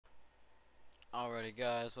Alrighty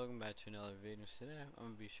guys, welcome back to another video. Today I'm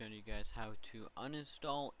going to be showing you guys how to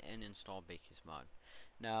uninstall and install BakkesMod.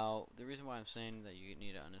 Now, the reason why I'm saying that you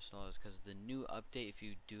need to uninstall is because the new update, if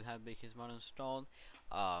you do have BakkesMod installed,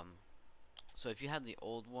 so if you had the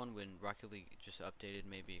old one when Rocket League just updated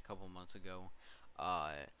maybe a couple months ago,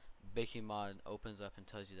 BakkesMod opens up and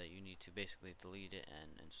tells you that you need to basically delete it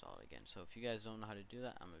and install it again. So if you guys don't know how to do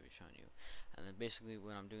that, I'm going to be showing you. And then basically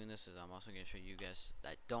when I'm doing this is I'm also going to show you guys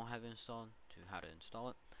that don't have it installed to how to install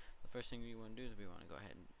it. The first thing we want to do is we want to go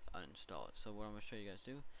ahead and uninstall it. So what I'm going to show you guys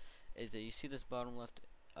do is that you see this bottom left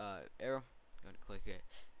arrow, go ahead and click it.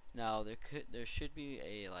 Now there should be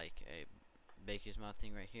a BakkesMod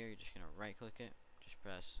thing right here. You're just going to right click it, just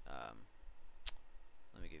press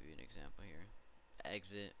let me give you an example here.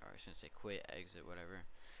 Exit, or I should say quit, exit, whatever.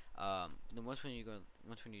 Then once when you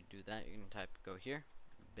do that, you're gonna type go here,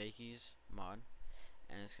 BakkesMod,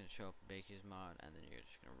 and it's gonna show up BakkesMod, and then you're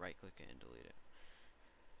just gonna right click it and delete it.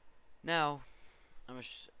 Now,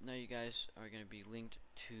 now you guys are gonna be linked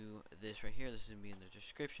to this right here. This is gonna be in the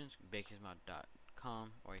descriptions,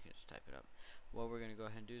 BakkesMod.com, or you can just type it up. What we're gonna go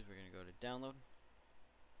ahead and do is we're gonna go to download.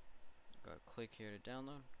 Go click here to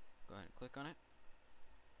download. Go ahead and click on it.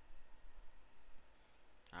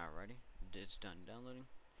 Alrighty, it's done downloading.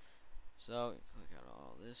 So click out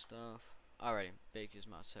all this stuff. Alrighty,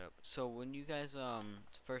 BakkesMod setup. So when you guys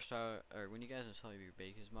when you guys install your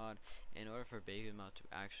BakkesMod, in order for BakkesMod to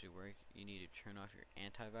actually work, you need to turn off your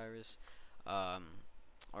antivirus,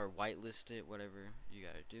 or whitelist it, whatever you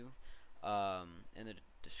gotta do. In the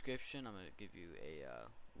description, I'm gonna give you a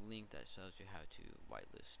link that shows you how to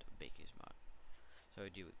whitelist BakkesMod. So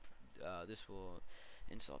this will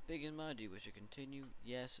install BakkesMod. Do you wish to continue?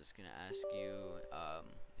 Yes. It's gonna ask you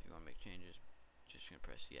if you want to make changes. Just gonna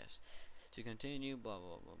press yes. To continue, blah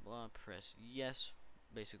blah blah blah. Press yes.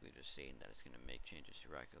 Basically, just saying that it's gonna make changes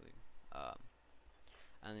to Rocket League.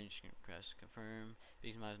 And then you're just gonna press confirm.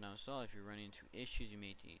 BakkesMod is now installed. If you're running into issues, you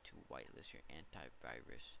may need to whitelist your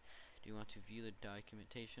antivirus. Do you want to view the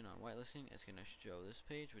documentation on whitelisting? It's gonna show this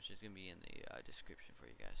page, which is gonna be in the description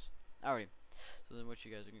for you guys. Alrighty. So then what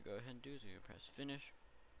you guys are going to go ahead and do is you're going to press finish.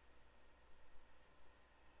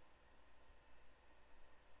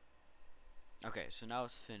 Okay, so now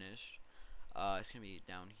it's finished. It's going to be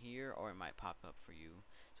down here, or it might pop up for you.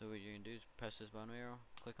 So what you're going to do is press this bottom arrow,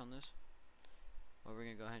 click on this. What we're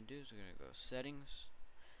going to go ahead and do is we're going to go settings.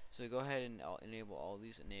 So go ahead and enable all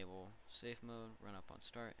these. Enable safe mode, run up on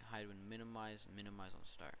start, hide when minimize, minimize on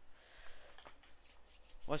start.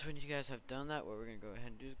 Once when you guys have done that, what we're going to go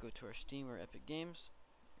ahead and do is go to our Steam or Epic Games.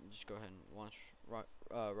 And just go ahead and launch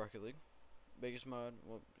Rocket League. BakkesMod,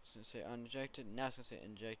 well, it's going to say uninjected. Now it's going to say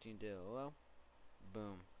injecting DLL.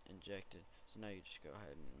 Boom, injected. So now you just go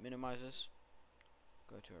ahead and minimize this.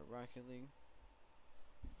 Go to our Rocket League.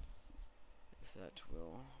 If that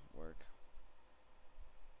will work.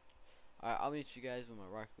 Alright, I'll meet you guys when my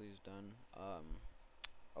Rocket League is done.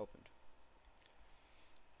 Opened.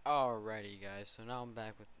 Alrighty guys, so now I'm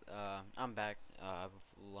back with I've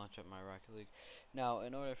launched up my Rocket League. Now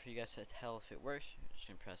in order for you guys to tell if it works, you're just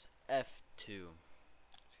gonna press F2.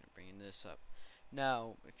 Just gonna bring this up.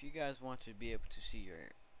 Now if you guys want to be able to see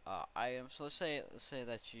your items, so let's say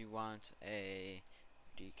that you want a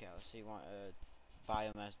decal. Let's say you want a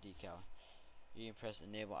biomass decal. You can press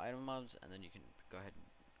enable item mobs, and then you can go ahead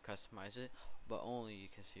and customize it, but only you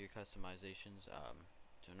can see your customizations,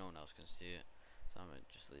 so no one else can see it. So I'm going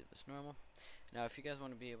to just leave this normal. Now if you guys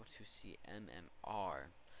want to be able to see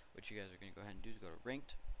MMR, what you guys are going to go ahead and do is go to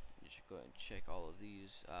ranked. You should go ahead and check all of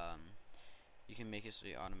these. You can make it so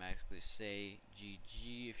they automatically say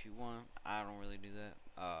GG if you want. I don't really do that.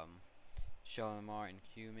 Show MMR in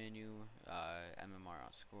queue menu, MMR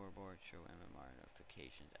on scoreboard, show MMR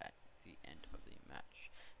notifications at the end of the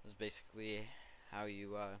match. That's basically how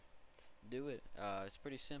you do it. It's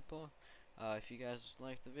pretty simple. If you guys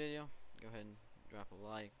liked the video, go ahead and drop a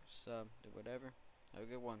like, sub, do whatever. Have a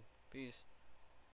good one. Peace.